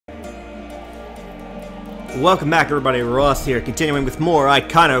Welcome back everybody, Ross here, continuing with more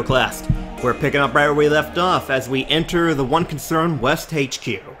Iconoclasts. We're picking up right where we left off as we enter the One Concern West HQ.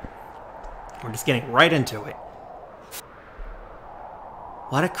 We're just getting right into it.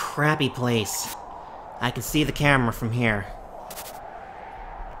 What a crappy place. I can see the camera from here.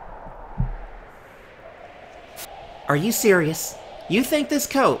 Are you serious? You think this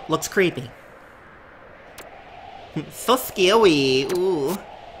coat looks creepy? So scary, ooh.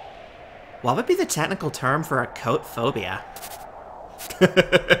 What would be the technical term for a coat phobia?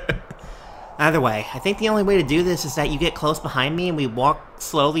 Either way, I think the only way to do this is that you get close behind me and we walk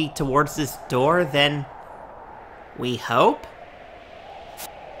slowly towards this door, then... we hope?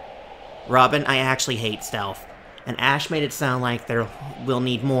 Robin, I actually hate stealth, and Ash made it sound like we'll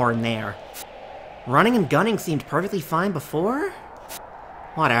need more in there. Running and gunning seemed perfectly fine before?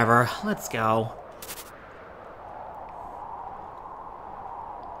 Whatever, let's go.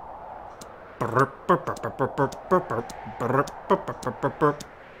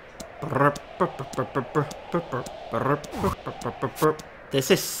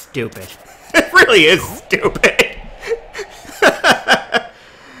 This is stupid. It really is stupid.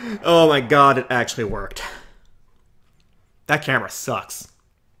 Oh my god, it actually worked. That camera sucks.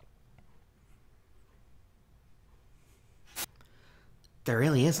 There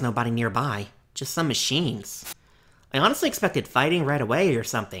really is nobody nearby, just some machines. I honestly expected fighting right away or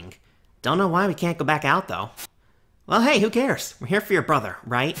something. Don't know why we can't go back out, though. Well, hey, who cares? We're here for your brother,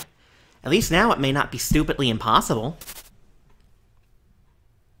 right? At least now it may not be stupidly impossible.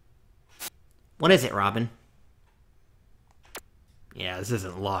 What is it, Robin? Yeah, this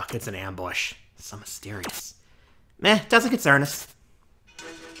isn't luck, it's an ambush. So mysterious. Meh, doesn't concern us.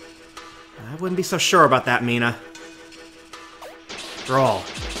 I wouldn't be so sure about that, Mina. After all,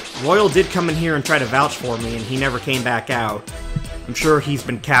 Royal did come in here and try to vouch for me, and he never came back out. I'm sure he's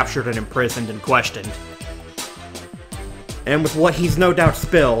been captured and imprisoned and questioned. And with what he's no doubt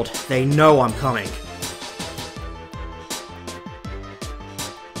spilled, they know I'm coming.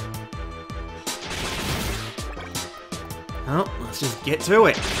 Well, let's just get to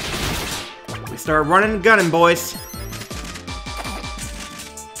it. We start running and gunning, boys.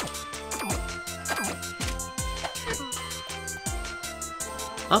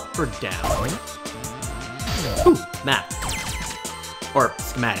 Up or down? Ooh, map. Or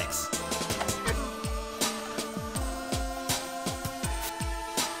schematics.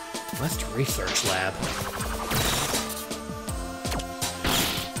 West Research Lab.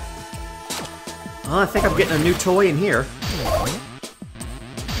 Well, I think I'm getting a new toy in here.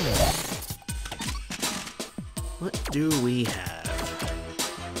 What do we have?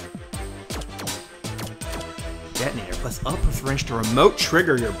 Detonator plus up with wrench to remote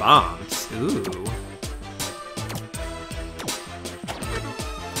trigger your bombs. Ooh.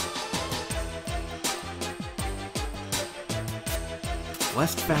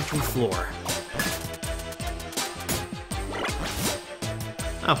 West factory floor.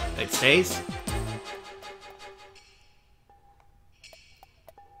 Oh, it stays?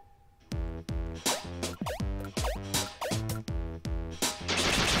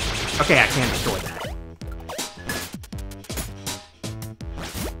 Okay, I can't destroy that.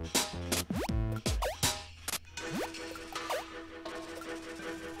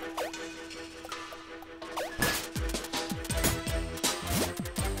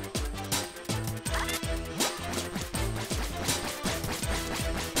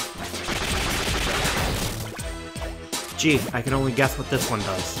 Gee, I can only guess what this one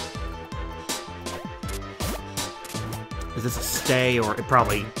does. Is this a stay, or it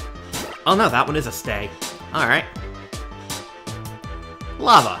probably... Oh no, that one is a stay. Alright.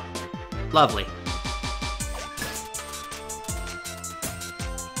 Lava. Lovely.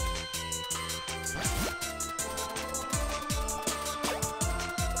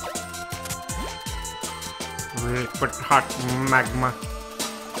 Liquid hot magma.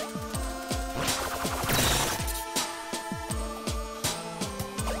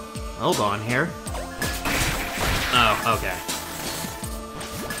 Hold on here. Oh, okay.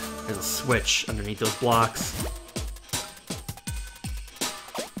 There's a switch underneath those blocks.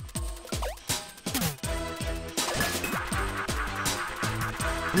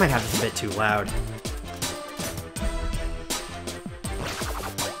 I might have this a bit too loud.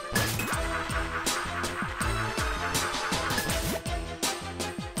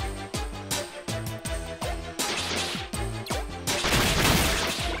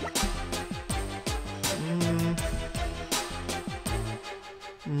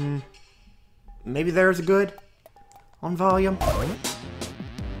 Maybe there's a good on volume.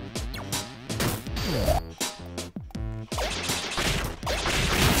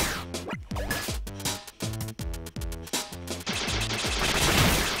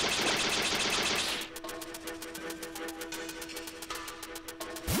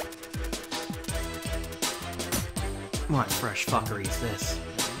 What fresh fuckery is this?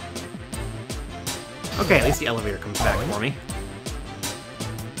 Okay, at least the elevator comes back for me.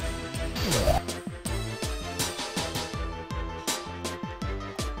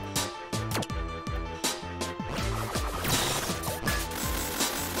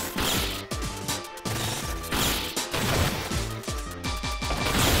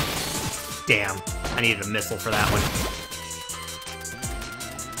 Damn, I needed a missile for that one.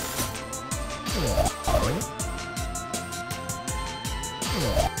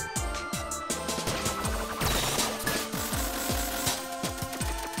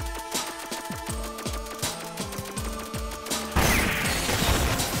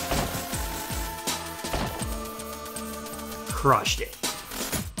 Crushed it.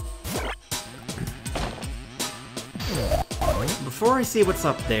 Before I see what's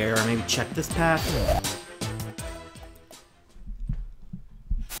up there, or maybe check this path.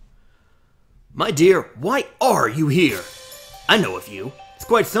 My dear, why are you here? I know of you. It's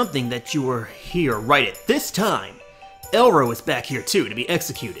quite something that you were here right at this time. Elro is back here too, to be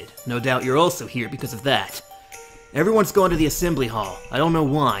executed. No doubt you're also here because of that. Everyone's gone to the assembly hall. I don't know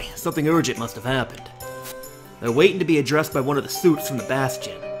why. Something urgent must have happened. They're waiting to be addressed by one of the suits from the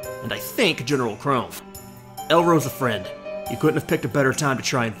Bastion, and I think General Chrome. Elro's a friend. You couldn't have picked a better time to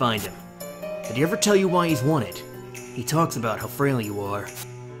try and find him. Did he ever tell you why he's wanted? He talks about how frail you are.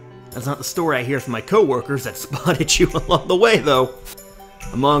 That's not the story I hear from my co-workers that spotted you along the way, though.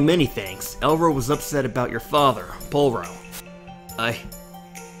 Among many things, Elro was upset about your father, Polro. I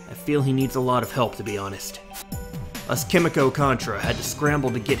feel he needs a lot of help, to be honest. Us Chemico-Contra had to scramble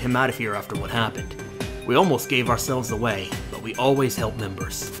to get him out of here after what happened. We almost gave ourselves away, but we always help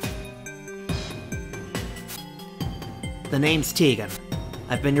members. The name's Tegan.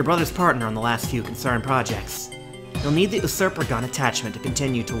 I've been your brother's partner on the last few concerned projects. You'll need the Usurper Gun attachment to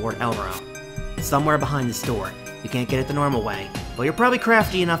continue toward Elro. It's somewhere behind this door. You can't get it the normal way, but you're probably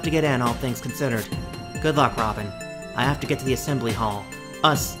crafty enough to get in, all things considered. Good luck, Robin. I have to get to the assembly hall.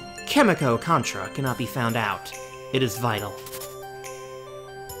 Us Chemico-Contra cannot be found out. It is vital.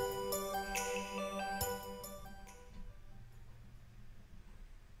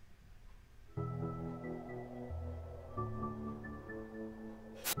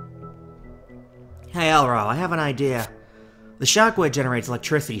 Hey Elro, I have an idea. The shockwave generates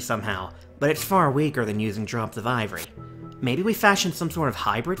electricity somehow, but it's far weaker than using drops of ivory. Maybe we fashion some sort of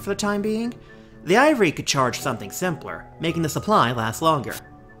hybrid for the time being? The ivory could charge something simpler, making the supply last longer.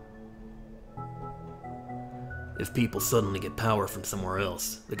 If people suddenly get power from somewhere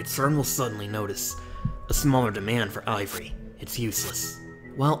else, the concern will suddenly notice a smaller demand for ivory. It's useless.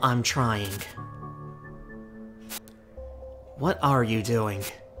 Well, I'm trying. What are you doing?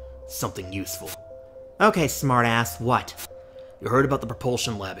 Something useful. Okay, smartass, what? You heard about the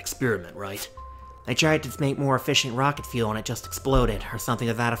propulsion lab experiment, right? They tried to make more efficient rocket fuel and it just exploded, or something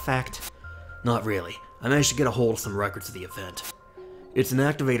to that effect? Not really. I managed to get a hold of some records of the event. It's an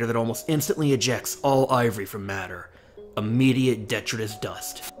activator that almost instantly ejects all ivory from matter. Immediate detritus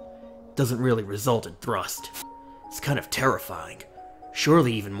dust. Doesn't really result in thrust. It's kind of terrifying.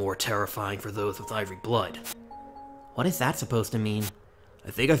 Surely even more terrifying for those with ivory blood. What is that supposed to mean? I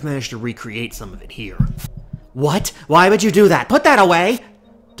think I've managed to recreate some of it here. What? Why would you do that? Put that away!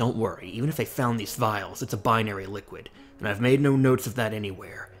 Don't worry, even if they found these vials, it's a binary liquid, and I've made no notes of that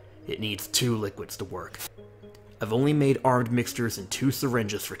anywhere. It needs 2 liquids to work. I've only made armed mixtures and 2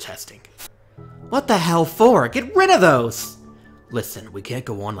 syringes for testing. What the hell for? Get rid of those! Listen, we can't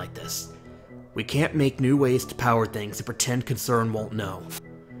go on like this. We can't make new ways to power things and pretend Concern won't know.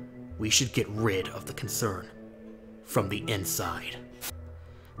 We should get rid of the Concern. From the inside.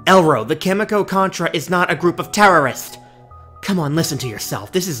 Elro, the Chemico-Contra is not a group of terrorists! Come on, listen to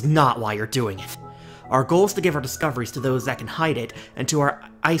yourself. This is not why you're doing it. Our goal is to give our discoveries to those that can hide it, and to our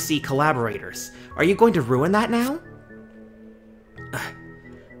IC collaborators. Are you going to ruin that now?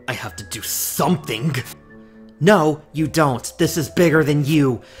 I have to do something! No, you don't. This is bigger than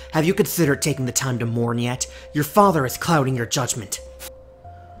you. Have you considered taking the time to mourn yet? Your father is clouding your judgment.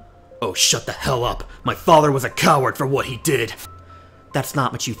 Oh, shut the hell up. My father was a coward for what he did. That's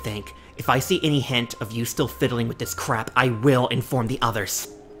not what you think. If I see any hint of you still fiddling with this crap, I will inform the others.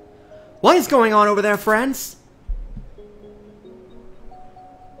 What is going on over there, friends?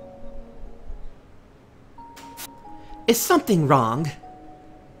 Is something wrong?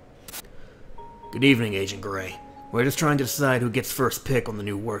 Good evening, Agent Gray. We're just trying to decide who gets first pick on the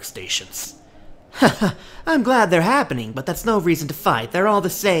new workstations. Haha, I'm glad they're happening, but that's no reason to fight. They're all the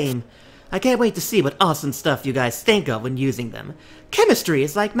same. I can't wait to see what awesome stuff you guys think of when using them. Chemistry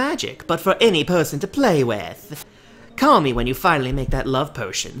is like magic, but for any person to play with. Call me when you finally make that love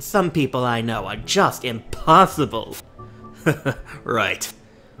potion. Some people I know are just impossible. Right.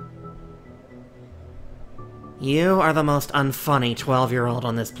 You are the most unfunny 12-year-old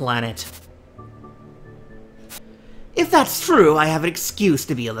on this planet. If that's true, I have an excuse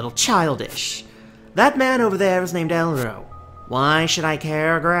to be a little childish. That man over there is named Elro. Why should I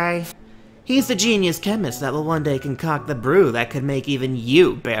care, Gray? He's the genius chemist that will one day concoct the brew that could make even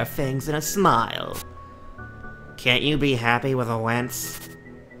you bear fangs in a smile. Can't you be happy with a wench?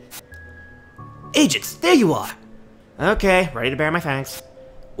 Agents, there you are! Okay, ready to bear my fangs.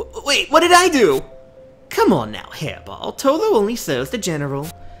 Wait, what did I do? Come on now, Hairball. Tolo only serves the general.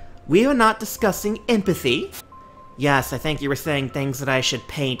 We are not discussing empathy. Yes, I think you were saying things that I should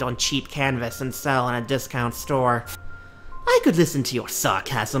paint on cheap canvas and sell in a discount store. I could listen to your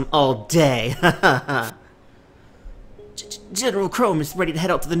sarcasm all day. General Chrome is ready to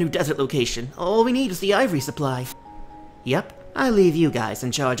head out to the new desert location. All we need is the ivory supply. Yep, I leave you guys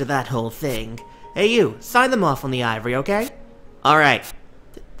in charge of that whole thing. Hey you, sign them off on the ivory, okay? Alright.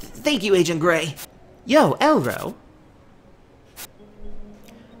 Thank you, Agent Gray. Yo, Elro.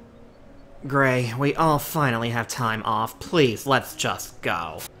 Gray, we all finally have time off. Please, let's just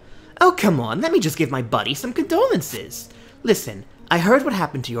go. Oh, come on, let me just give my buddy some condolences. Listen, I heard what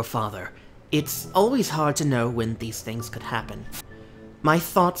happened to your father. It's always hard to know when these things could happen. My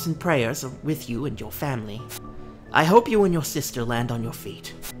thoughts and prayers are with you and your family. I hope you and your sister land on your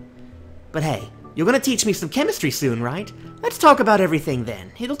feet. But hey, you're gonna teach me some chemistry soon, right? Let's talk about everything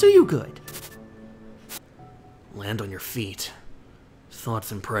then. It'll do you good. Land on your feet.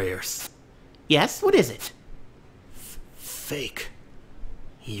 Thoughts and prayers. Yes, what is it? Fake.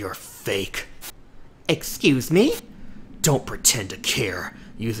 You're fake. Excuse me? Don't pretend to care,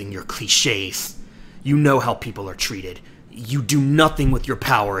 using your cliches. You know how people are treated. You do nothing with your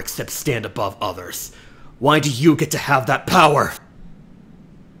power except stand above others. Why do you get to have that power?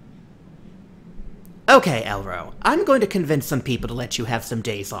 Okay, Elro. I'm going to convince some people to let you have some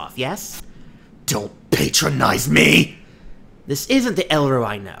days off, yes? Don't patronize me! This isn't the Elro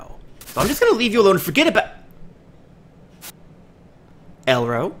I know. So I'm just gonna leave you alone and forget about...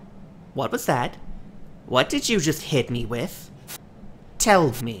 Elro? What was that? What did you just hit me with?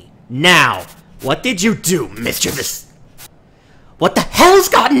 Tell me, now! What did you do, mischievous? What the hell's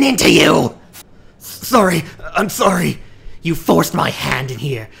gotten into you? Sorry, I'm sorry. You forced my hand in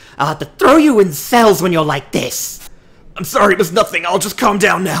here. I'll have to throw you in cells when you're like this. I'm sorry, it was nothing. I'll just calm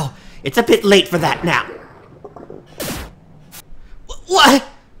down now. It's a bit late for that now. What?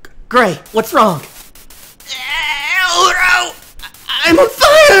 Gray, what's wrong? Elro! I'm on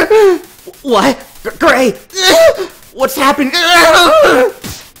fire! What? Gray! What's happened?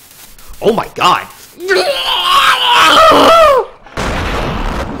 Oh my god!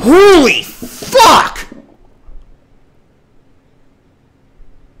 Holy fuck!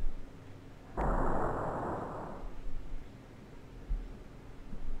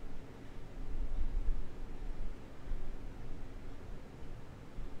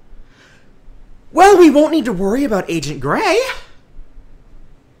 Well, we won't need to worry about Agent Gray.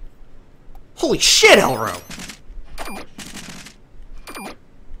 Holy shit, Elro!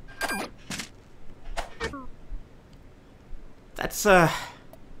 That's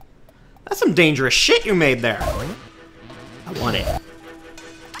some dangerous shit you made there. I want it.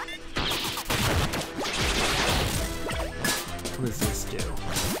 What does this do?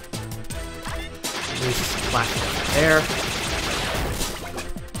 There's just a platform there.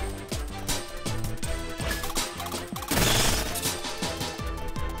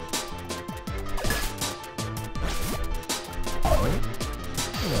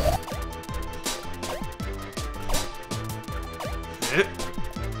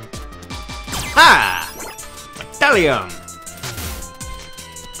 Ha! Battalion!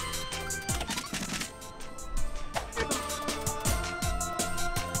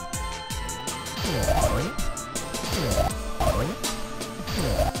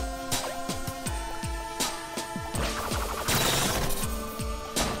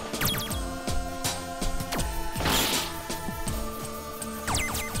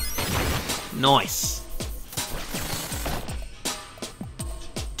 Nice.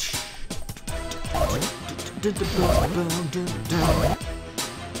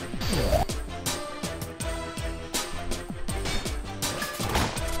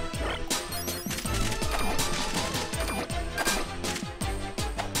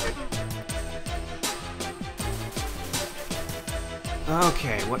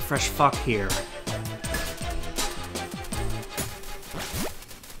 Okay, what fresh fuck here?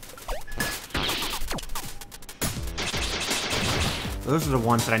 Those are the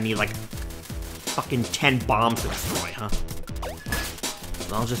ones that I need, like, fucking 10 bombs to destroy, huh?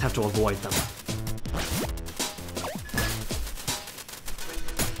 So I'll just have to avoid them.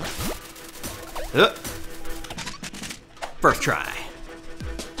 First try.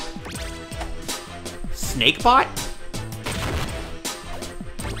 Snakebot?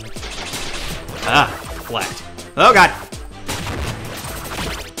 Ah, deflect. Oh god!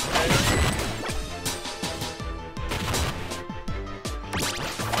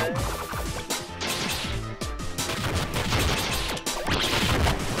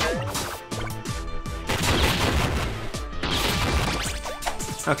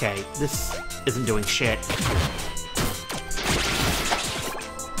 Okay, this isn't doing shit.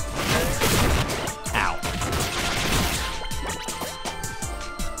 Ow.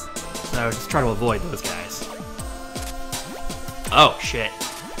 So just try to avoid those guys. Oh, shit.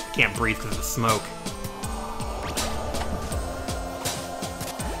 Can't breathe because of the smoke.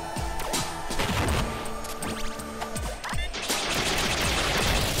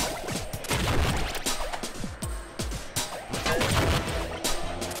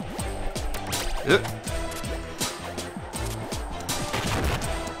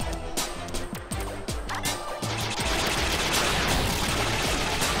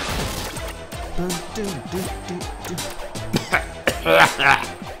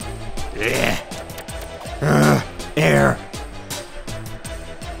 Air.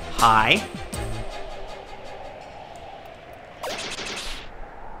 Hi.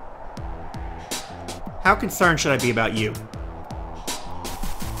 How concerned should I be about you?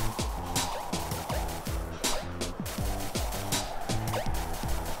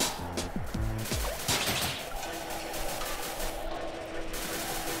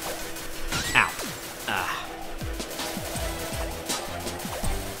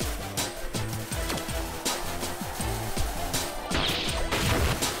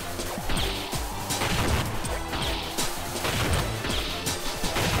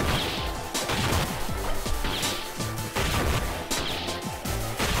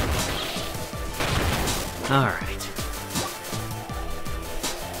 Alright.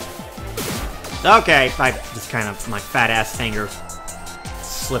 Okay, I just kind of, my fat ass finger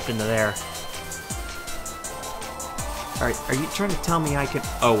slipped into there. Alright, are you trying to tell me I can...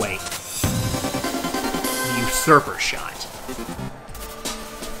 Oh, wait. Usurper shot.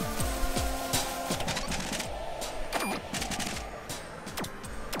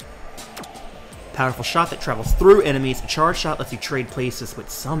 Powerful shot that travels through enemies. A charge shot lets you trade places with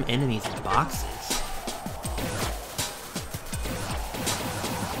some enemies in boxes.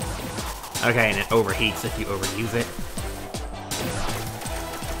 Okay, and it overheats if you overuse it.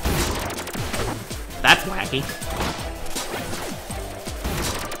 That's wacky.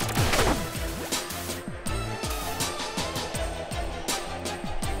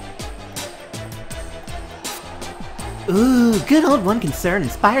 Ooh, good old One Concern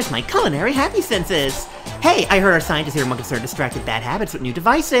inspires my culinary happy senses. Hey, I heard our scientists here at One Concern distracted bad habits with new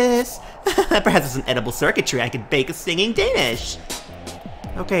devices. Perhaps it's an edible circuitry I could bake a singing Danish.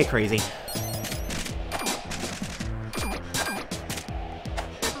 Okay, crazy.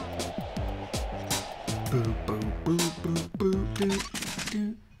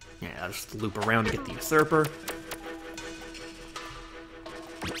 Yeah, I'll just loop around to get the usurper.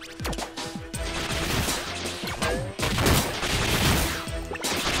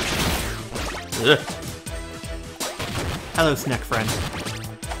 Ugh. Hello, snack friend.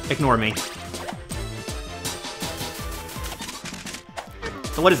 Ignore me.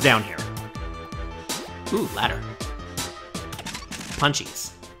 So what is down here? Ooh, ladder.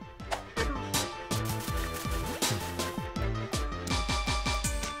 Punchies.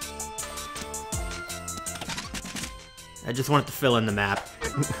 I just wanted to fill in the map.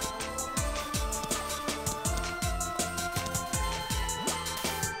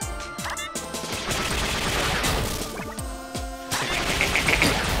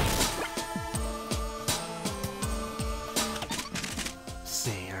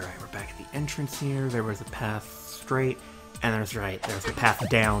 Entrance here, there was a path straight, and there's a path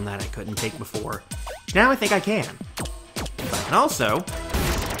down that I couldn't take before. Now I think I can. But I can also...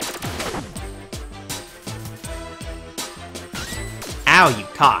 Ow, you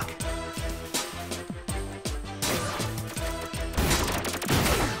cock.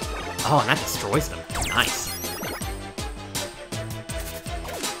 Oh, and that destroys them. Nice.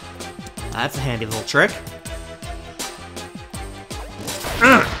 That's a handy little trick.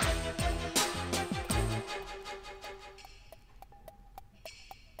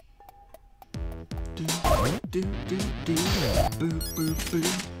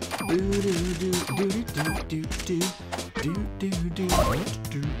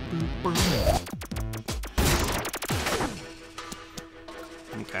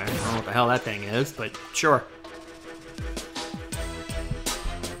 Okay, I don't know what the hell that thing is, but sure.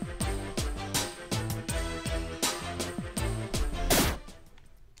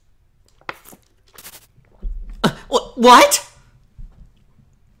 What?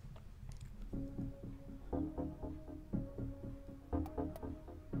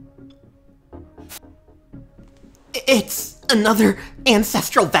 It's another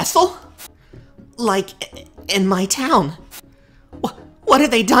ancestral vessel? Like in my town. What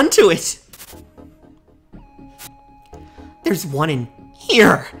have they done to it? There's one in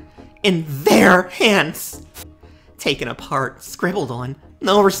here, in their hands. Taken apart, scribbled on,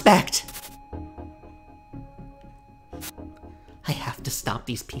 no respect. I have to stop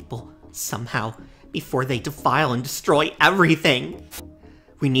these people, somehow, before they defile and destroy everything.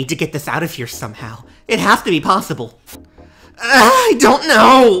 We need to get this out of here somehow. It has to be possible. I don't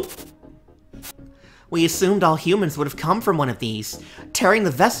know! We assumed all humans would have come from one of these. Tearing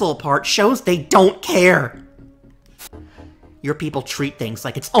the vessel apart shows they don't care. Your people treat things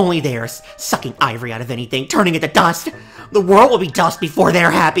like it's only theirs, sucking ivory out of anything, turning it to dust. The world will be dust before they're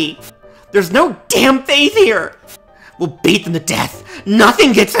happy. There's no damn faith here. We'll beat them to death.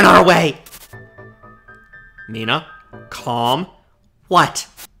 Nothing gets in our way. Mina, calm. What?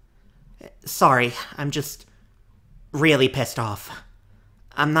 Sorry, I'm just really pissed off.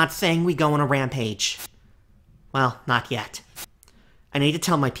 I'm not saying we go on a rampage. Well, not yet. I need to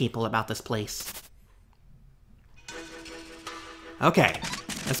tell my people about this place. Okay,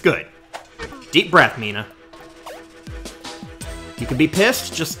 that's good. Deep breath, Mina. You can be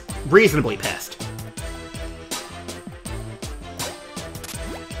pissed, just reasonably pissed.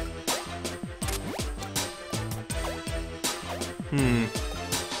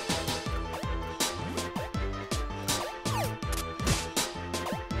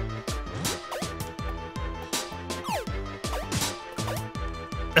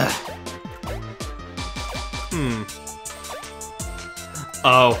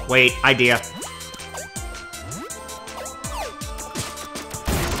 Oh, wait, idea.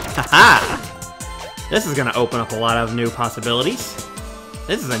 Haha! This is gonna open up a lot of new possibilities.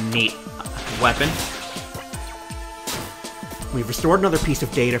 This is a neat weapon. We've restored another piece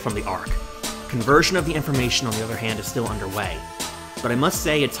of data from the Ark. Conversion of the information, on the other hand, is still underway. But I must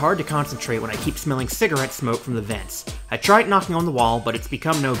say, it's hard to concentrate when I keep smelling cigarette smoke from the vents. I tried knocking on the wall, but it's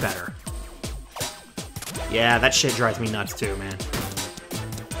become no better. Yeah, that shit drives me nuts too, man.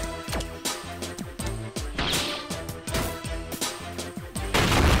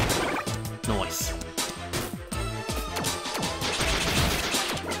 Nice.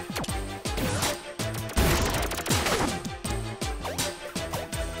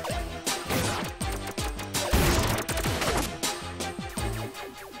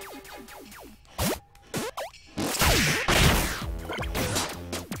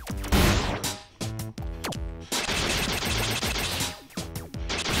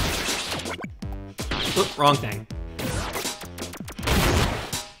 Oop, wrong thing.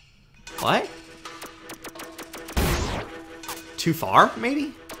 What? Too far,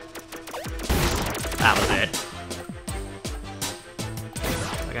 maybe? That was it.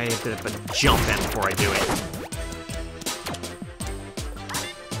 Like I have to jump in before I do it.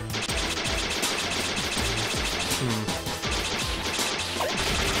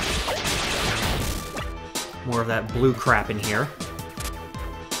 More of that blue crap in here.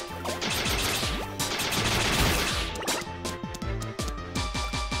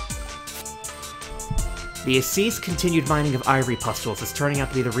 The Assis' continued mining of ivory pustules is turning out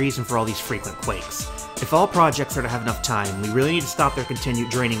to be the reason for all these frequent quakes. If all projects are to have enough time, we really need to stop their continued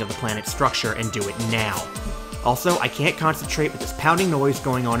draining of the planet's structure and do it now. Also, I can't concentrate with this pounding noise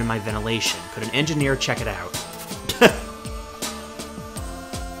going on in my ventilation. Could an engineer check it out?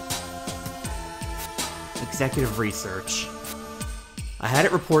 Executive research. I had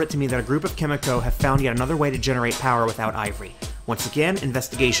it reported to me that a group of Chemico have found yet another way to generate power without ivory. Once again,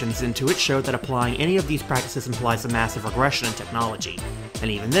 investigations into it showed that applying any of these practices implies a massive regression in technology,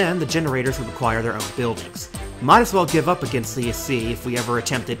 and even then, the generators would require their own buildings. Might as well give up against the AC if we ever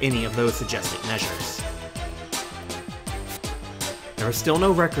attempted any of those suggested measures. There are still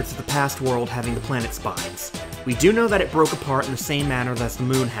no records of the past world having the planet spines. We do know that it broke apart in the same manner as the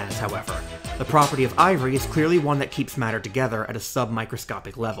moon has, however. The property of ivory is clearly one that keeps matter together at a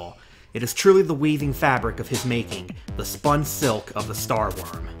sub-microscopic level. It is truly the weaving fabric of his making, the spun silk of the star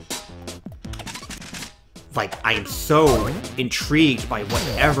worm. Like, I am so intrigued by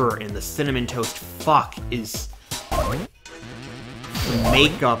whatever in the cinnamon toast fuck is the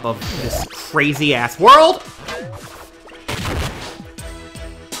makeup of this crazy-ass world!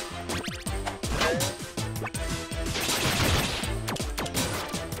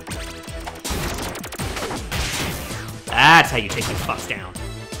 That's how you take these fucks down.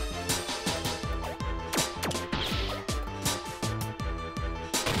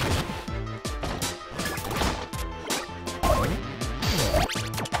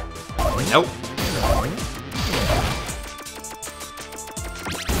 Nope.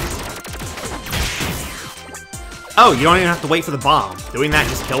 Oh, you don't even have to wait for the bomb. Doing that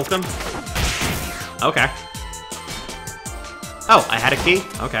just kills them? Okay. Oh, I had a key?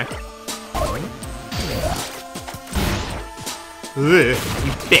 Okay. Ugh,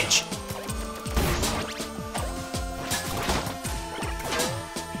 you bitch.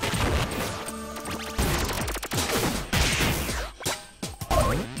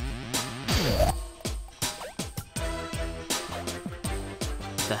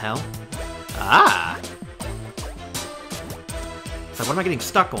 The hell? Ah! So what am I getting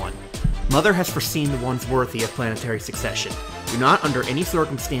stuck on? Mother has foreseen the ones worthy of planetary succession. Do not, under any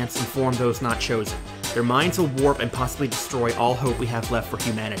circumstance, inform those not chosen. Their minds will warp and possibly destroy all hope we have left for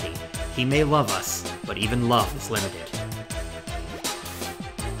humanity. He may love us, but even love is limited.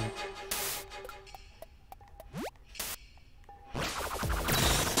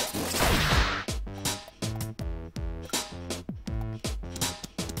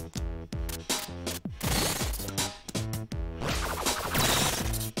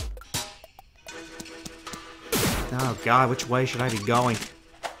 Oh god, which way should I be going?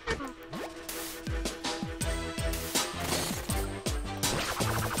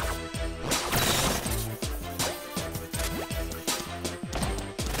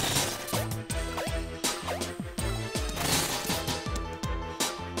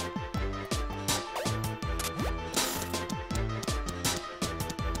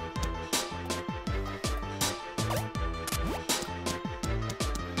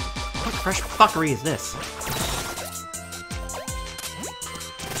 What fresh fuckery is this?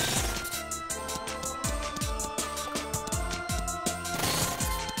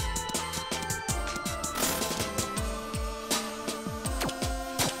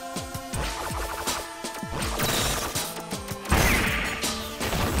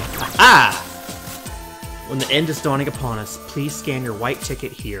 Ah! When the end is dawning upon us, please scan your white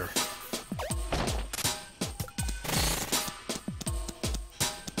ticket here.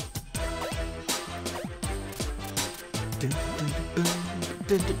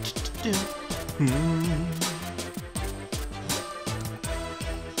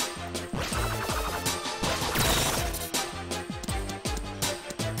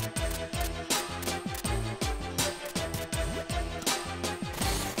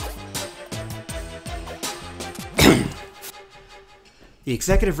 The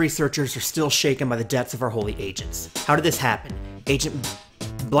executive researchers are still shaken by the deaths of our holy agents. How did this happen? Agent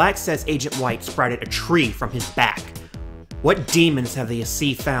Black says Agent White sprouted a tree from his back. What demons have the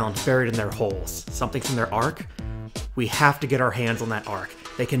AC found buried in their holes? Something from their ark? We have to get our hands on that ark.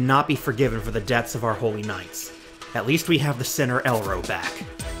 They cannot be forgiven for the deaths of our holy knights. At least we have the center Elro back.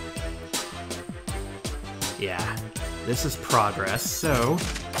 Yeah, this is progress, so...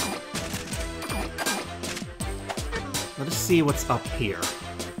 let us see what's up here.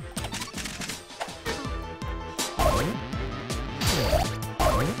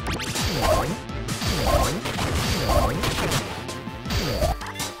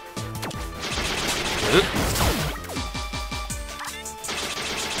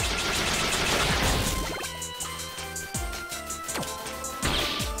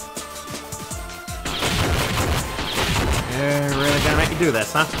 They're really gonna make you do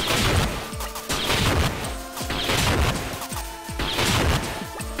this, huh?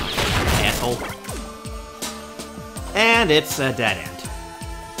 Asshole. And it's a dead end.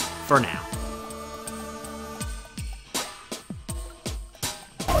 For now.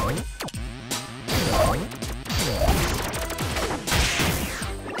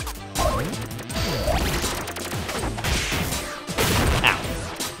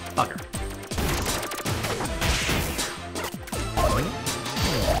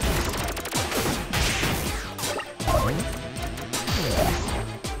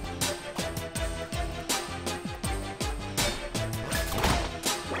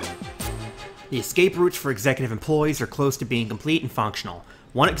 The escape routes for executive employees are close to being complete and functional.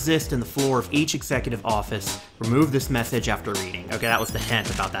 One exists in the floor of each executive office. Remove this message after reading. Okay, that was the hint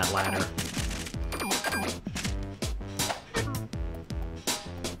about that ladder.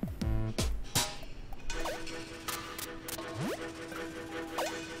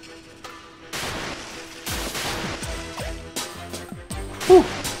 Whew.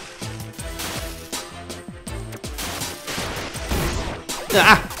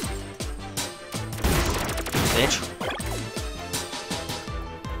 Ah! Bitch.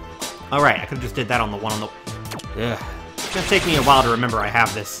 Alright, I could've just did that on the one on the... Ugh. It's gonna take me a while to remember I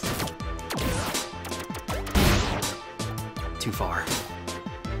have this. Too far.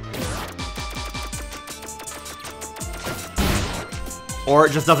 Or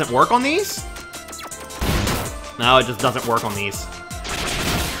it just doesn't work on these? No, it just doesn't work on these.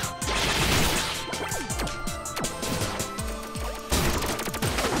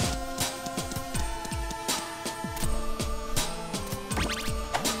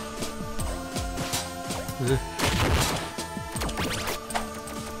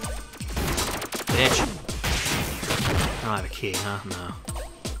 Bitch. I don't have a key, huh? No.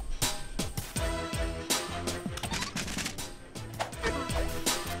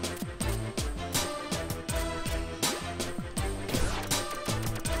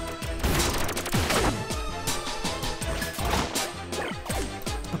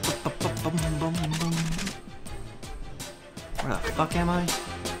 Where the fuck am I?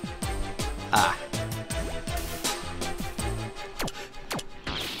 Ah.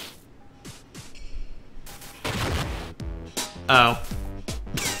 Oh.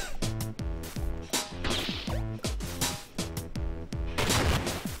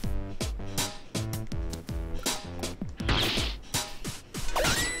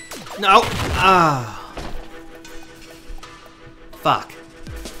 No! Ah. Fuck.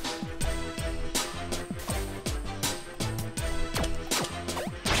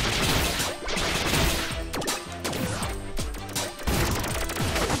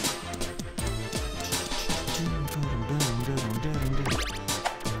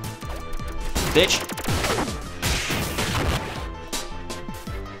 Bitch.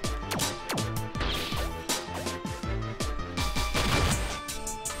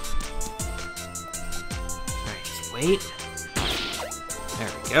 Alright, just wait.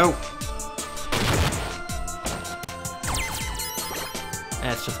 There we go.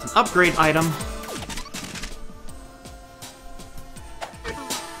 That's just an upgrade item.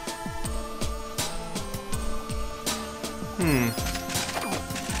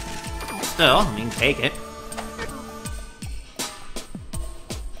 Still, I mean, take it.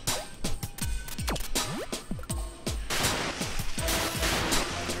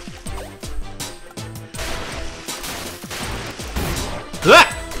 Ah!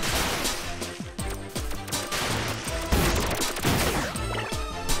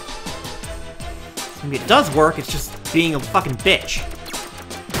 Maybe it does work, it's just being a fucking bitch.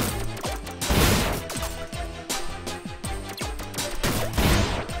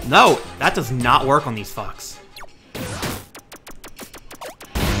 No, that does not work on these fucks.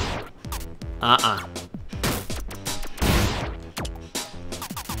 Uh-uh.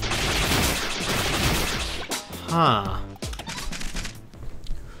 Huh.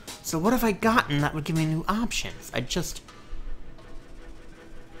 So what have I gotten that would give me new options?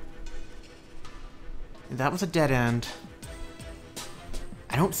 That was a dead end.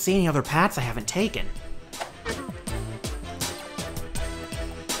 I don't see any other paths I haven't taken.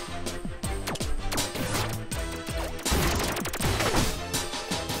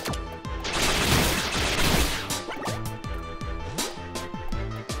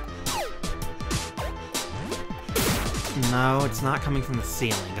 No, it's not coming from the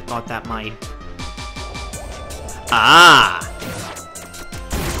ceiling. I thought that might... Ah!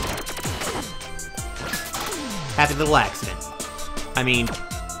 Happy little accident. I mean,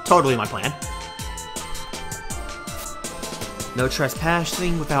 totally my plan. No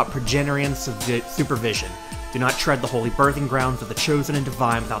trespassing without progenerian supervision. Do not tread the holy birthing grounds of the chosen and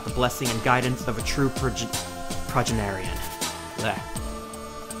divine without the blessing and guidance of a true progenerian. Blech.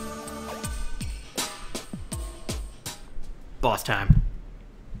 Boss time.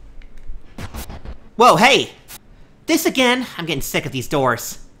 Whoa, hey! This again? I'm getting sick of these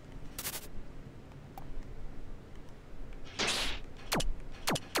doors.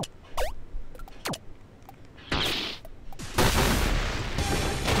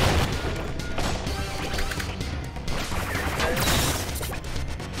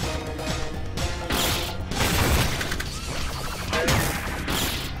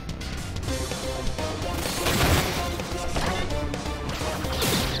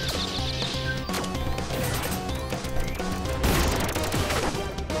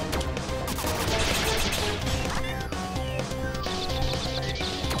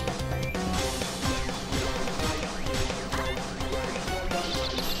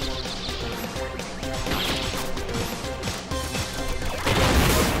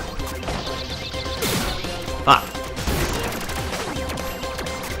 Fuck.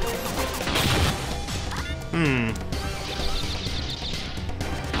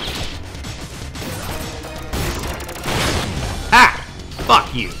 Ah!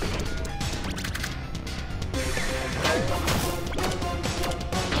 Fuck you.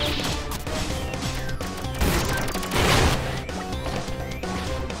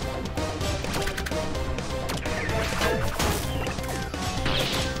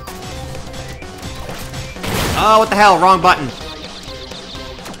 Oh, what the hell? Wrong button.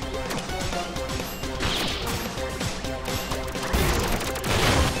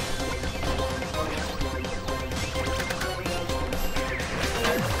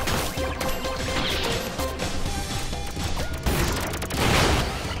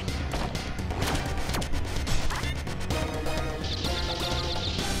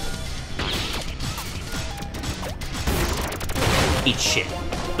 Eat shit.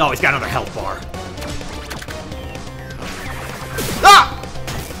 Oh, he's got another health bar. Ah!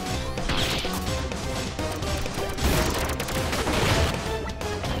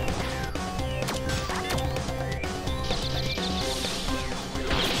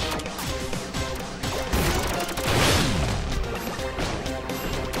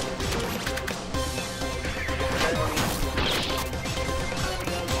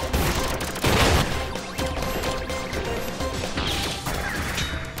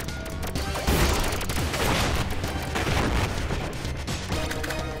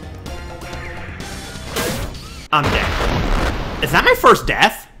 I'm dead. Is that my first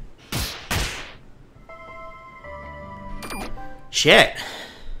death? Shit.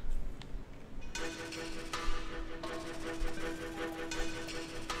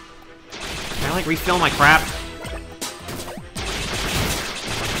 Can I, like, refill my crap?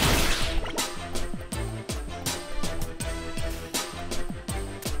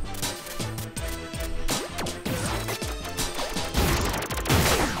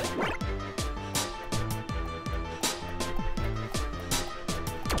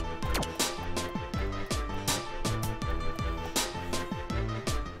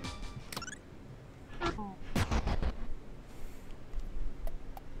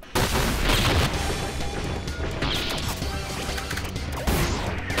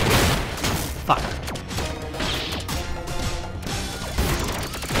 Fuck.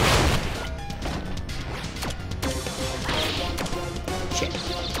 Shit.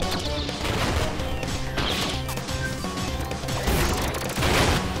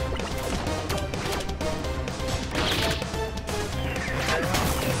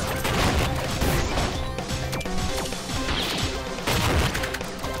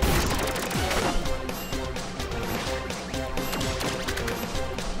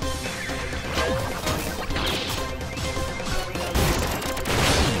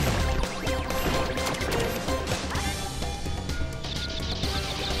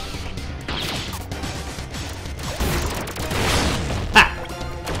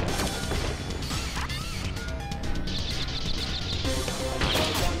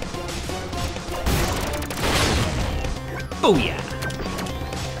 Oh yeah.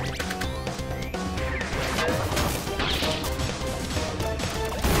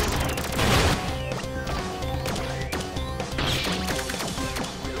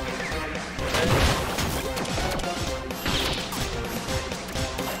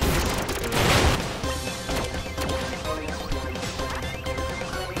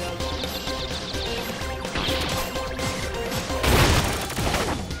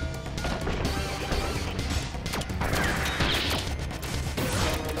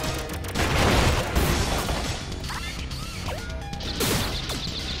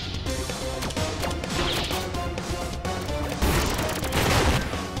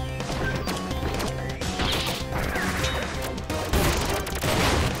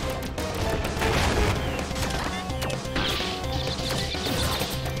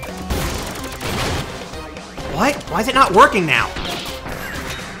 What? Why is it not working now?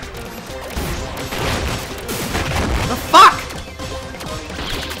 The fuck?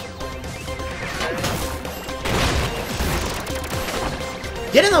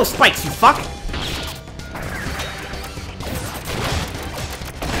 Get in those spikes, you fuck!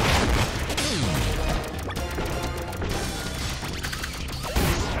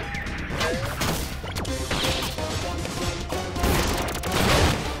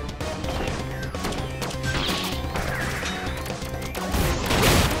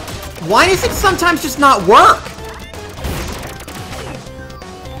 Why does it sometimes just not work?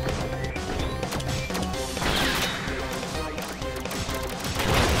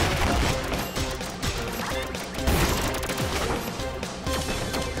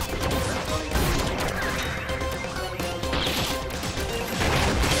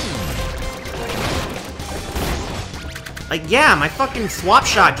 Like, yeah, my fucking swap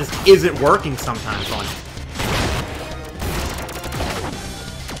shot just isn't working sometimes on it.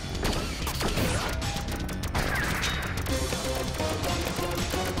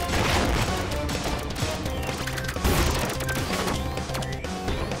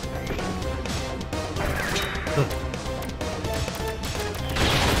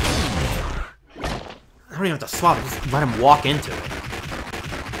 I don't even have have to swap it, just let him walk into it.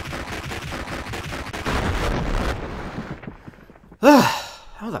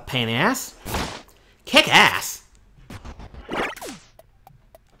 That was a pain in the ass. Kick ass!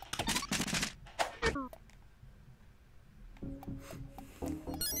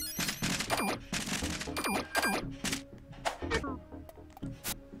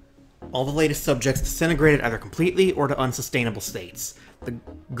 All the latest subjects disintegrated either completely or to unsustainable states. The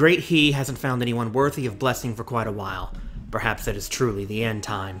Great He hasn't found anyone worthy of blessing for quite a while. Perhaps that is truly the end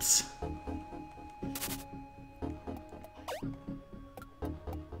times.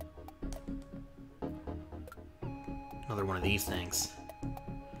 Another one of these things.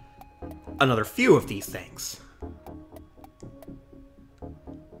 Another few of these things.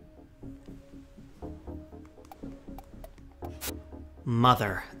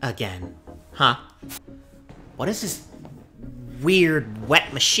 Mother again. Huh? What is this weird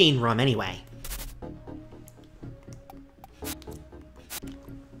wet machine room anyway?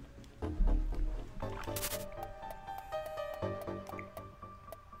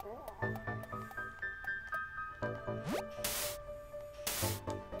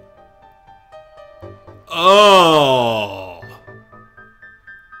 Oh.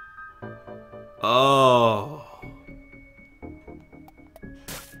 Oh.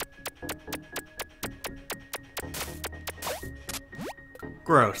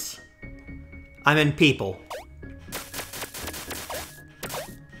 Gross. I'm in people.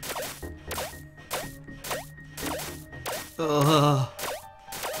 Ugh.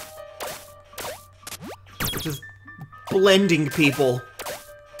 Just blending people.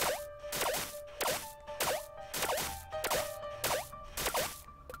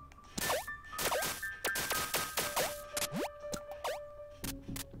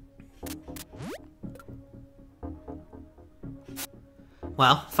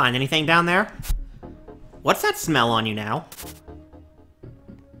 Well, find anything down there? What's that smell on you now?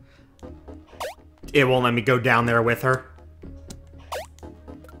 It won't let me go down there with her.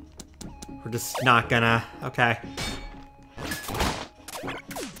 We're just not gonna... Okay.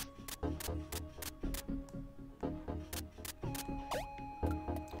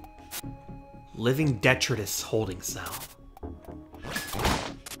 Living detritus holding cell.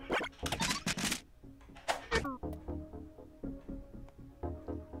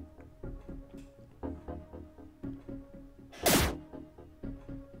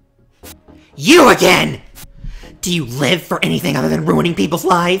 You again! Do you live for anything other than ruining people's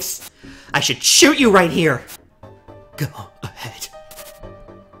lives? I should shoot you right here! Go ahead.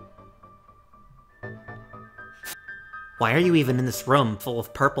 Why are you even in this room full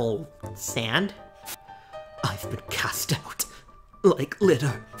of purple sand? I've been cast out, like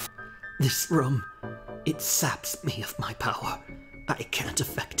litter. This room, it saps me of my power. I can't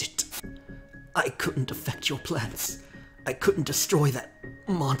affect it. I couldn't affect your plans. I couldn't destroy that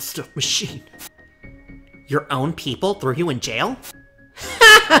monster machine. Your own people threw you in jail?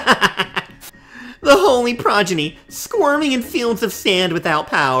 The holy progeny, squirming in fields of sand without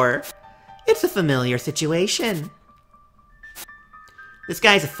power. It's a familiar situation. This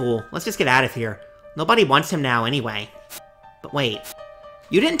guy's a fool. Let's just get out of here. Nobody wants him now anyway. But wait,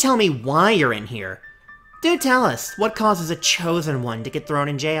 you didn't tell me why you're in here. Do tell us, what causes a chosen one to get thrown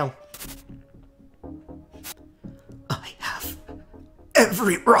in jail? I have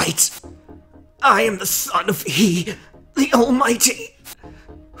every right. I am the son of He, the Almighty.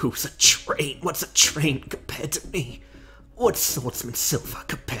 What's a train compared to me? What's swordsman silver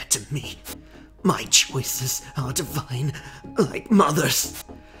compared to me? My choices are divine, like mother's.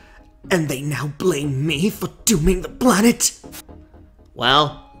 And they now blame me for dooming the planet?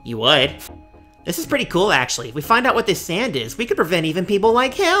 Well, you would. This is pretty cool, actually. If we find out what this sand is, we could prevent even people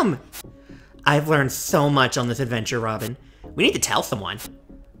like him. I've learned so much on this adventure, Robin. We need to tell someone.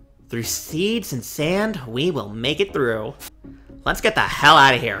 Through seeds and sand, we will make it through. Let's get the hell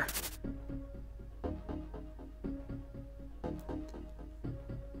out of here.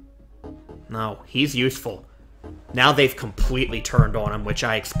 No, he's useful. Now they've completely turned on him, which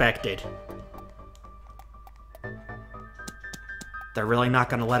I expected. They're really not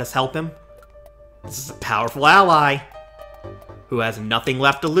going to let us help him? This is a powerful ally who has nothing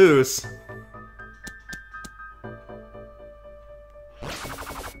left to lose.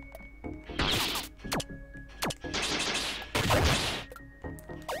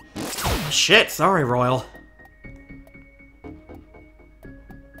 Shit, sorry, Royal.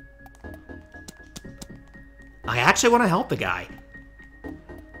 I actually want to help the guy.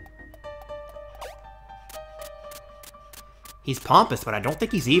 He's pompous, but I don't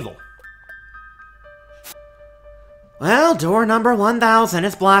think he's evil. Well, door number 1000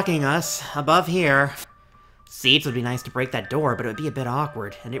 is blocking us, above here. Seeds would be nice to break that door, but it would be a bit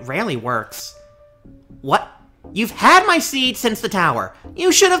awkward, and it rarely works. What? You've had my seeds since the tower!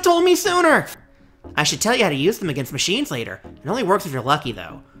 You should have told me sooner! I should tell you how to use them against machines later. It only works if you're lucky,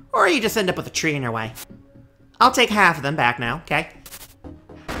 though. Or you just end up with a tree in your way. I'll take half of them back now, okay?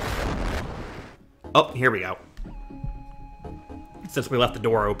 Oh, here we go. Since we left the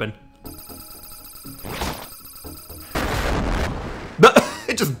door open.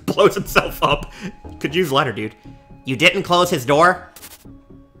 It just blows itself up. Could use letter, dude. You didn't close his door?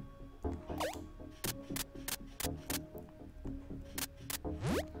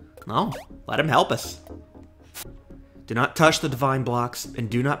 No, let him help us. Do not touch the divine blocks, and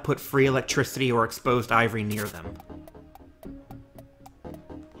do not put free electricity or exposed ivory near them.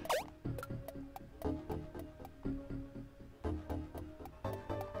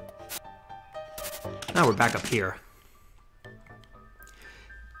 Now we're back up here.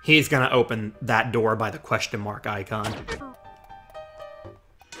 He's gonna open that door by the question mark icon.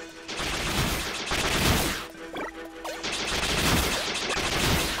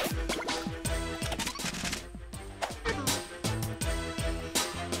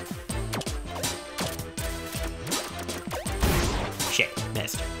 Shit,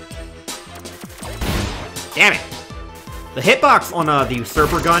 missed. Damn it! The hitbox on the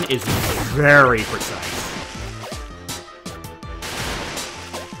usurper gun is very precise.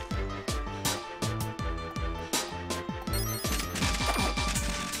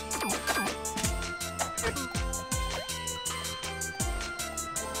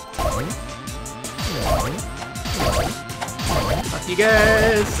 Fuck you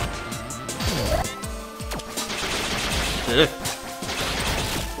guys! Ugh.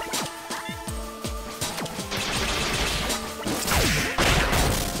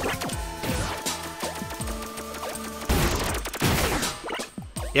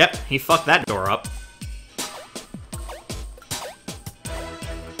 Yep, he fucked that door up.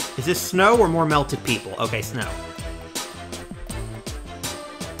 Is this snow or more melted people? Okay, snow.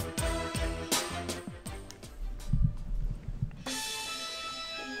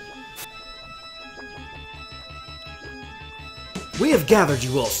 We have gathered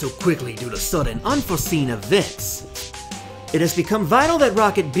you all so quickly due to sudden, unforeseen events. It has become vital that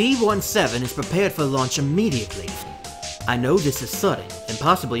rocket B-17 is prepared for launch immediately. I know this is sudden, and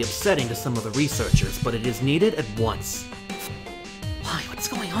possibly upsetting to some of the researchers, but it is needed at once. Why? What's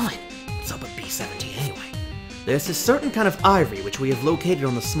going on? What's up with B-17 anyway? There's a certain kind of ivory which we have located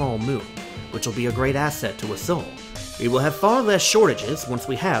on the small moon, which will be a great asset to us all. We will have far less shortages once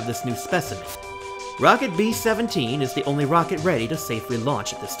we have this new specimen. Rocket B-17 is the only rocket ready to safely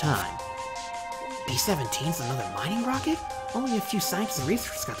launch at this time. B-17's another mining rocket? Only a few scientists and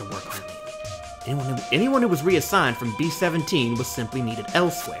researchers got to work on it lately. Anyone who was reassigned from B-17 was simply needed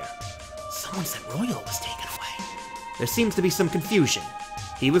elsewhere. Someone said Royal was taken away. There seems to be some confusion.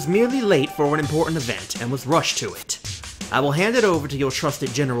 He was merely late for an important event and was rushed to it. I will hand it over to your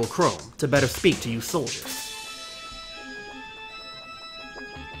trusted General Chrome to better speak to you soldiers.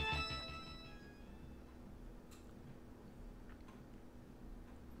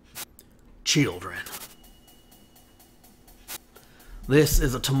 Children. This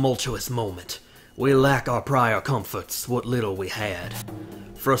is a tumultuous moment. We lack our prior comforts, what little we had.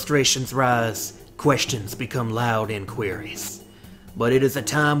 Frustrations rise, questions become loud inquiries. But it is a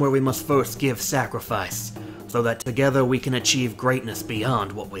time where we must first give sacrifice, so that together we can achieve greatness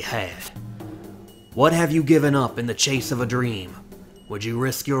beyond what we had. What have you given up in the chase of a dream? Would you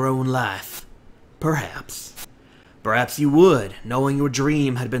risk your own life? Perhaps. Perhaps you would, knowing your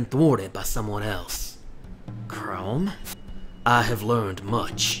dream had been thwarted by someone else. Chrome? I have learned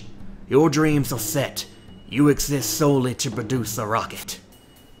much. Your dreams are set. You exist solely to produce a rocket.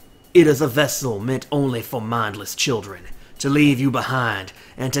 It is a vessel meant only for mindless children, to leave you behind,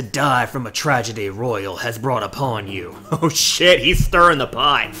 and to die from a tragedy Royal has brought upon you. Oh shit, he's stirring the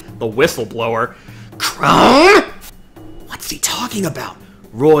pot. The whistleblower. Chrome? What's he talking about?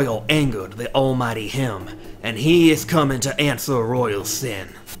 Royal angered the almighty him, and he is coming to answer Royal's sin.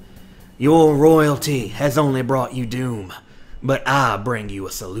 Your royalty has only brought you doom, but I bring you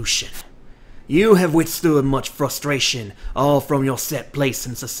a solution. You have withstood much frustration, all from your set place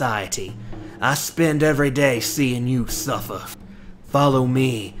in society. I spend every day seeing you suffer. Follow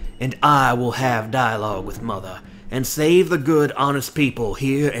me, and I will have dialogue with Mother, and save the good, honest people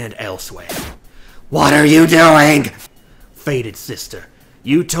here and elsewhere. What are you doing? Fated sister,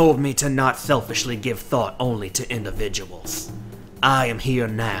 you told me to not selfishly give thought only to individuals. I am here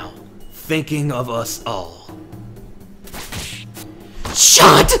now, thinking of us all.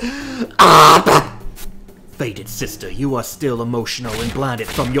 Shut up! Fated sister, you are still emotional and blinded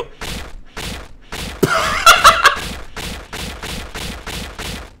from your...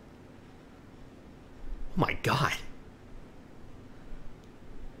 my god.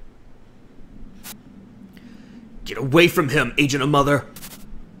 Get away from him, Agent of Mother!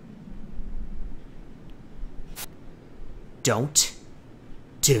 Don't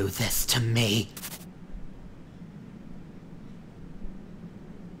do this to me.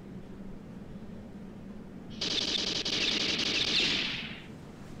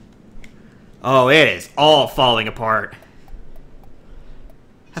 Oh, it is all falling apart.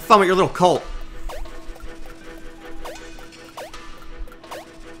 Have fun with your little cult.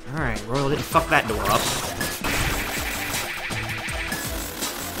 Alright, Royal didn't fuck that door up.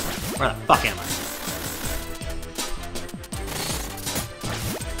 Where the fuck am I?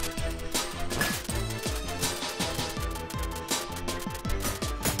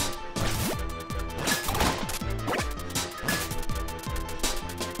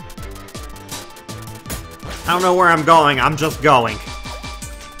 I don't know where I'm going, I'm just going.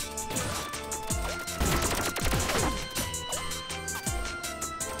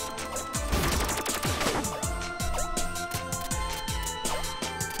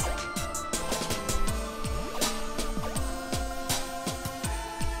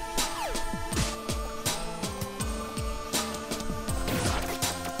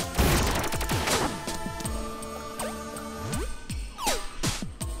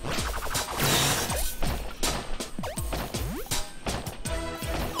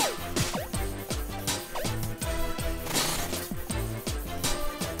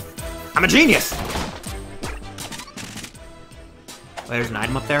 I'm a genius! Wait, there's an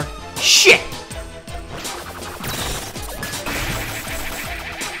item up there? Shit!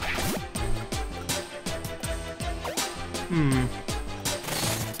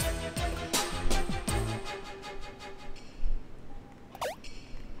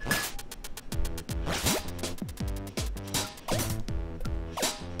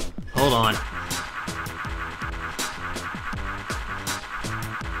 Hold on.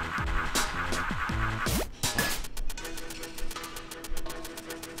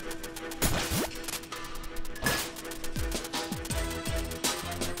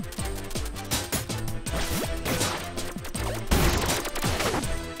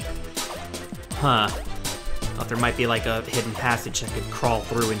 Huh. Thought there might be like a hidden passage I could crawl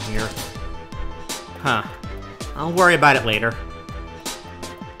through in here. Huh. I'll worry about it later.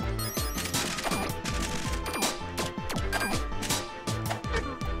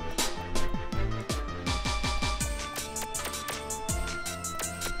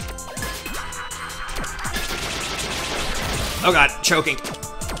 Oh god, choking.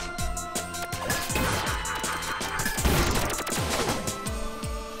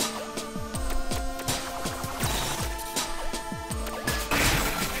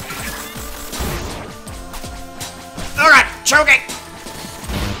 Alright, choking!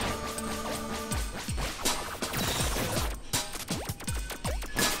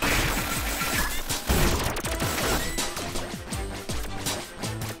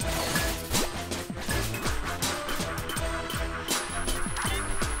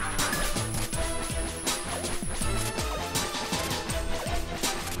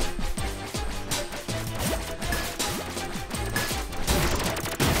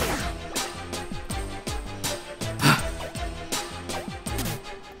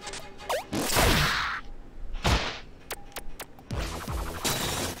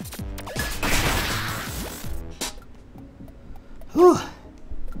 Whew.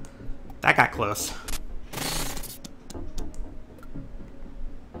 That got close.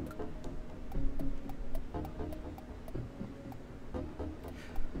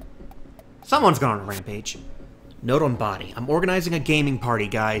 Someone's gone on a rampage. Note on body. I'm organizing a gaming party,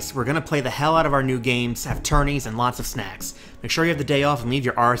 guys. We're gonna play the hell out of our new games, have tourneys, and lots of snacks. Make sure you have the day off and leave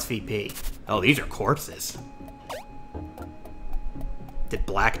your RSVP. Oh, these are corpses. Did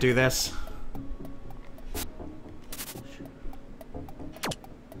Black do this?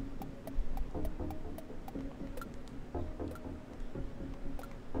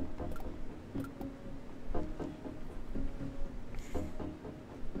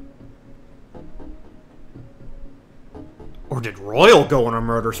 Or did Royal go on a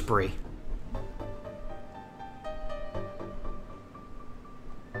murder spree?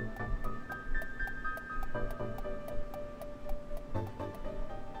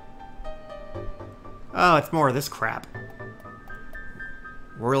 Oh, it's more of this crap.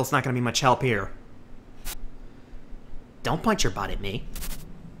 Royal's not gonna be much help here. Don't point your butt at me.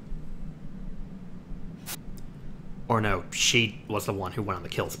 Or no, she was the one who went on the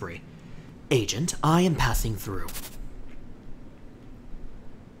kill spree. Agent, I am passing through.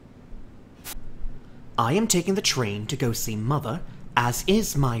 I am taking the train to go see Mother, as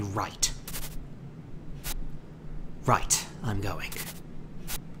is my right. Right, I'm going.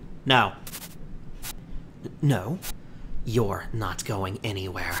 No. No, you're not going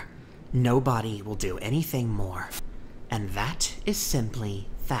anywhere. Nobody will do anything more. And that is simply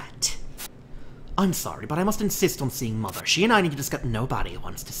that. I'm sorry, but I must insist on seeing Mother. She and I need to discuss— Nobody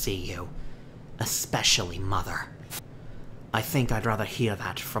wants to see you. Especially Mother. I think I'd rather hear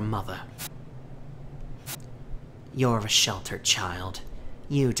that from Mother. You're a sheltered child.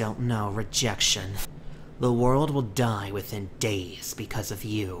 You don't know rejection. The world will die within days because of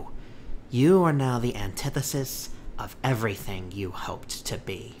you. You are now the antithesis of everything you hoped to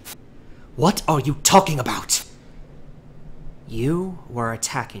be. What are you talking about? You were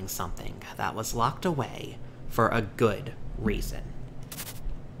attacking something that was locked away for a good reason.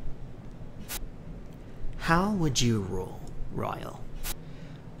 How would you rule, Royal?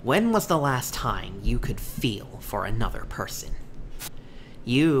 When was the last time you could feel for another person?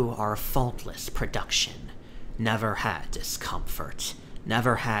 You are a faultless production. Never had discomfort.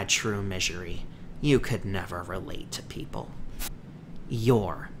 Never had true misery. You could never relate to people.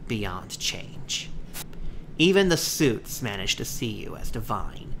 You're beyond change. Even the suits manage to see you as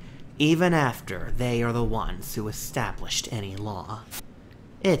divine, even after they are the ones who established any law.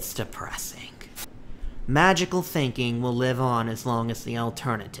 It's depressing. Magical thinking will live on as long as the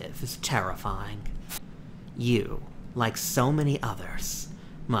alternative is terrifying. You, like so many others,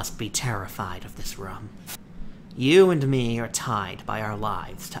 must be terrified of this room. You and me are tied by our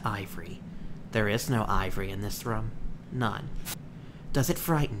lives to ivory. There is no ivory in this room. None. Does it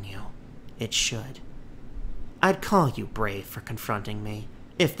frighten you? It should. I'd call you brave for confronting me,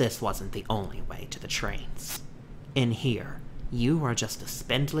 if this wasn't the only way to the trains. In here, you are just a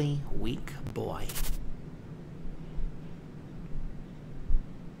spindly, weak boy.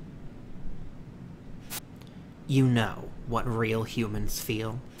 You know what real humans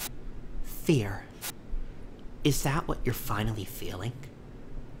feel? Fear. Is that what you're finally feeling?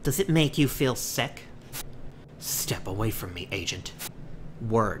 Does it make you feel sick? Step away from me, Agent.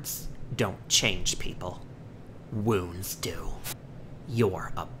 Words don't change people. Wounds do.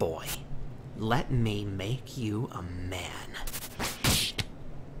 You're a boy. Let me make you a man.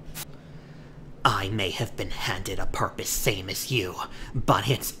 I may have been handed a purpose same as you, but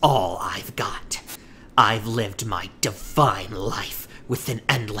it's all I've got. I've lived my divine life with an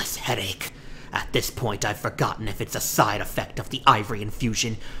endless headache. At this point, I've forgotten if it's a side effect of the ivory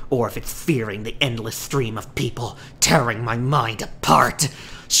infusion, or if it's fearing the endless stream of people tearing my mind apart.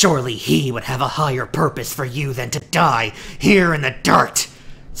 Surely he would have a higher purpose for you than to die here in the dirt.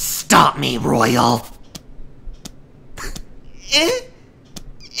 Stop me, Royal!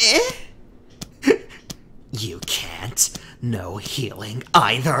 You can't. No healing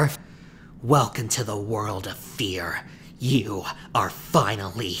either. Welcome to the world of fear. You are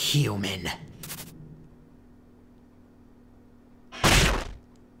finally human.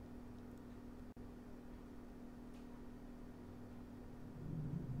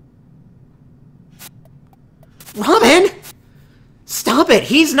 Robin! Stop it!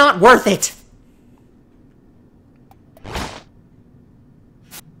 He's not worth it!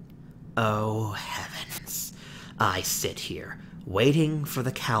 Oh, heavens. I sit here, waiting for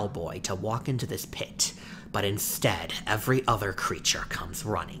the cowboy to walk into this pit, but instead every other creature comes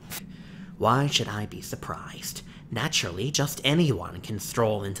running. Why should I be surprised? Naturally, just anyone can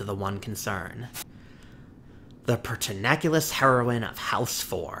stroll into the one concern. The pertinaculous heroine of House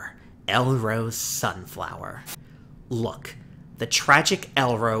 4, Elrose Sunflower. Look, the tragic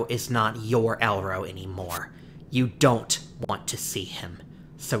Elro is not your Elro anymore. You don't want to see him,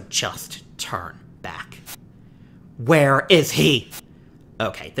 so just turn back. Where is he?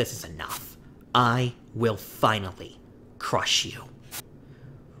 Okay, this is enough. I will finally crush you.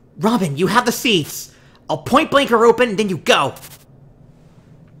 Robin, you have the seeds! I'll point blank her open, then you go!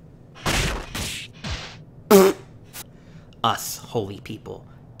 Us holy people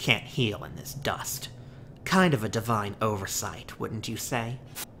can't heal in this dust. Kind of a divine oversight, wouldn't you say?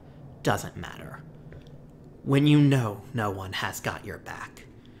 Doesn't matter. When you know no one has got your back,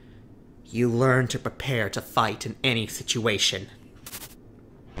 you learn to prepare to fight in any situation.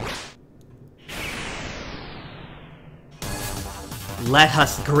 Let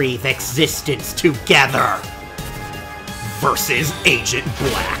us grieve existence together! Versus Agent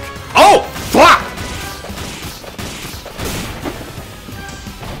Black. Oh, fuck!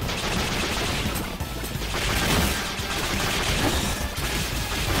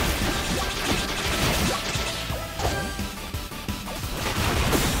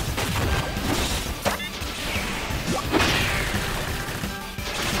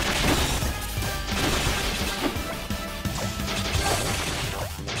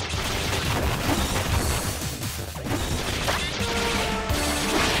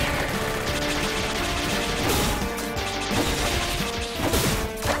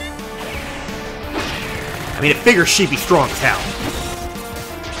 I mean, it figures she'd be strong as hell.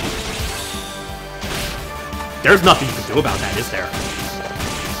 There's nothing you can do about that, is there?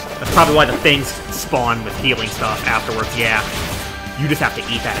 That's probably why the things spawn with healing stuff afterwards, yeah. You just have to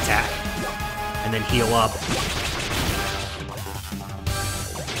eat that attack. And then heal up.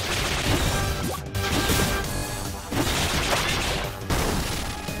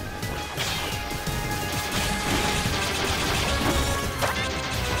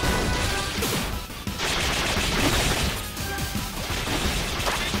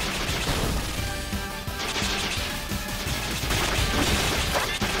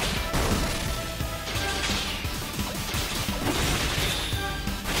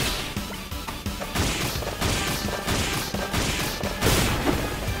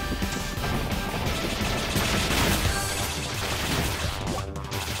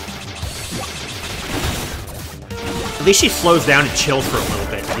 At least she slows down and chills for a little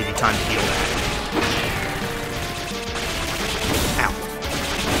bit to give you time to heal that. Ow.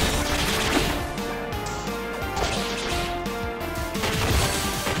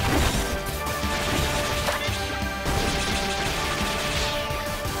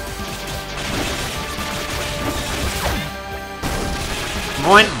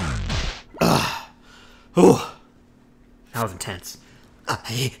 Come on. Ugh. Ooh. That was intense.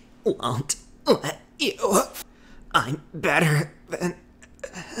 I won't let you. I'm better than...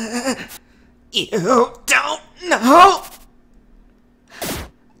 You don't know!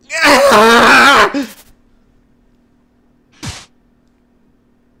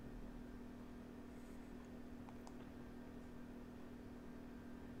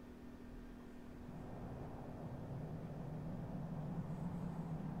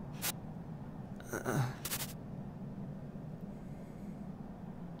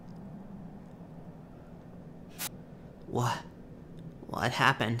 What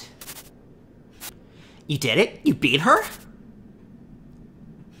happened? You did it? You beat her?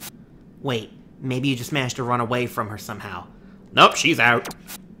 Wait, maybe you just managed to run away from her somehow. Nope, she's out.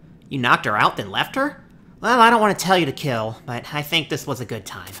 You knocked her out, then left her? Well, I don't want to tell you to kill, but I think this was a good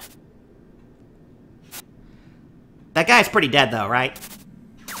time. That guy's pretty dead though, right?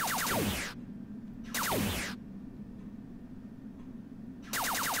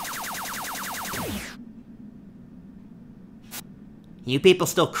 You people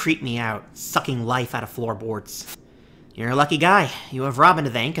still creep me out, sucking life out of floorboards. You're a lucky guy. You have Robin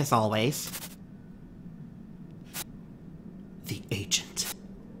to thank, as always. The agent.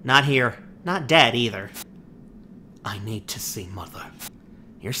 Not here. Not dead, either. I need to see Mother.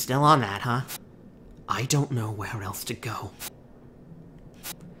 You're still on that, huh? I don't know where else to go.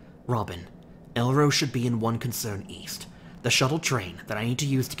 Robin, Elro should be in 1 Concern East. The shuttle train that I need to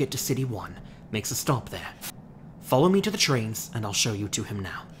use to get to City 1 makes a stop there. Follow me to the trains, and I'll show you to him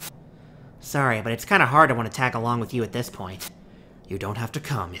now. Sorry, but it's kind of hard to want to tag along with you at this point. You don't have to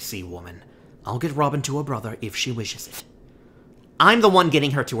come, you see, woman. I'll get Robin to her brother if she wishes it. I'm the one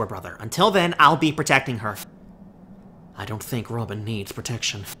getting her to her brother. Until then, I'll be protecting her. I don't think Robin needs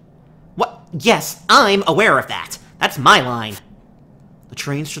protection. What? Yes, I'm aware of that. That's my line. The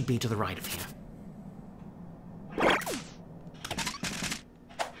trains should be to the right of here.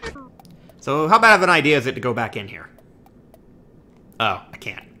 So how bad of an idea is it to go back in here? Oh, I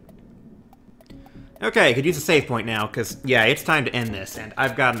can't. Okay, could use a save point now, because, yeah, it's time to end this, and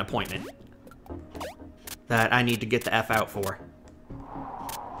I've got an appointment that I need to get the F out for.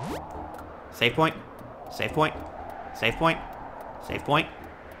 Save point? Save point? Save point? Save point?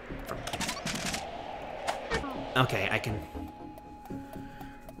 Okay, I can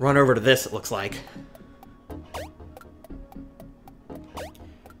run over to this, it looks like.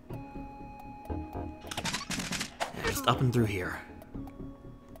 Just up and through here.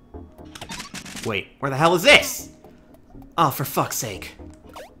 Wait, where the hell is this? Oh, for fuck's sake.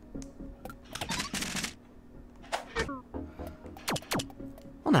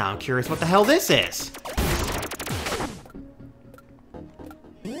 Well, now I'm curious what the hell this is.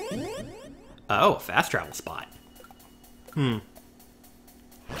 Oh, fast travel spot. Does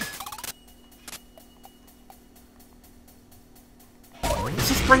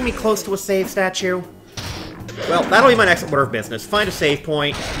this bring me close to a save statue? Well, that'll be my next order of business. Find a save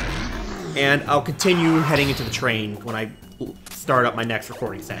point, and I'll continue heading into the train when I start up my next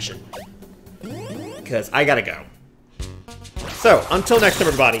recording session. Because I gotta go. So, until next time,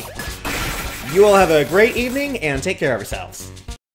 everybody, you all have a great evening, and take care of yourselves.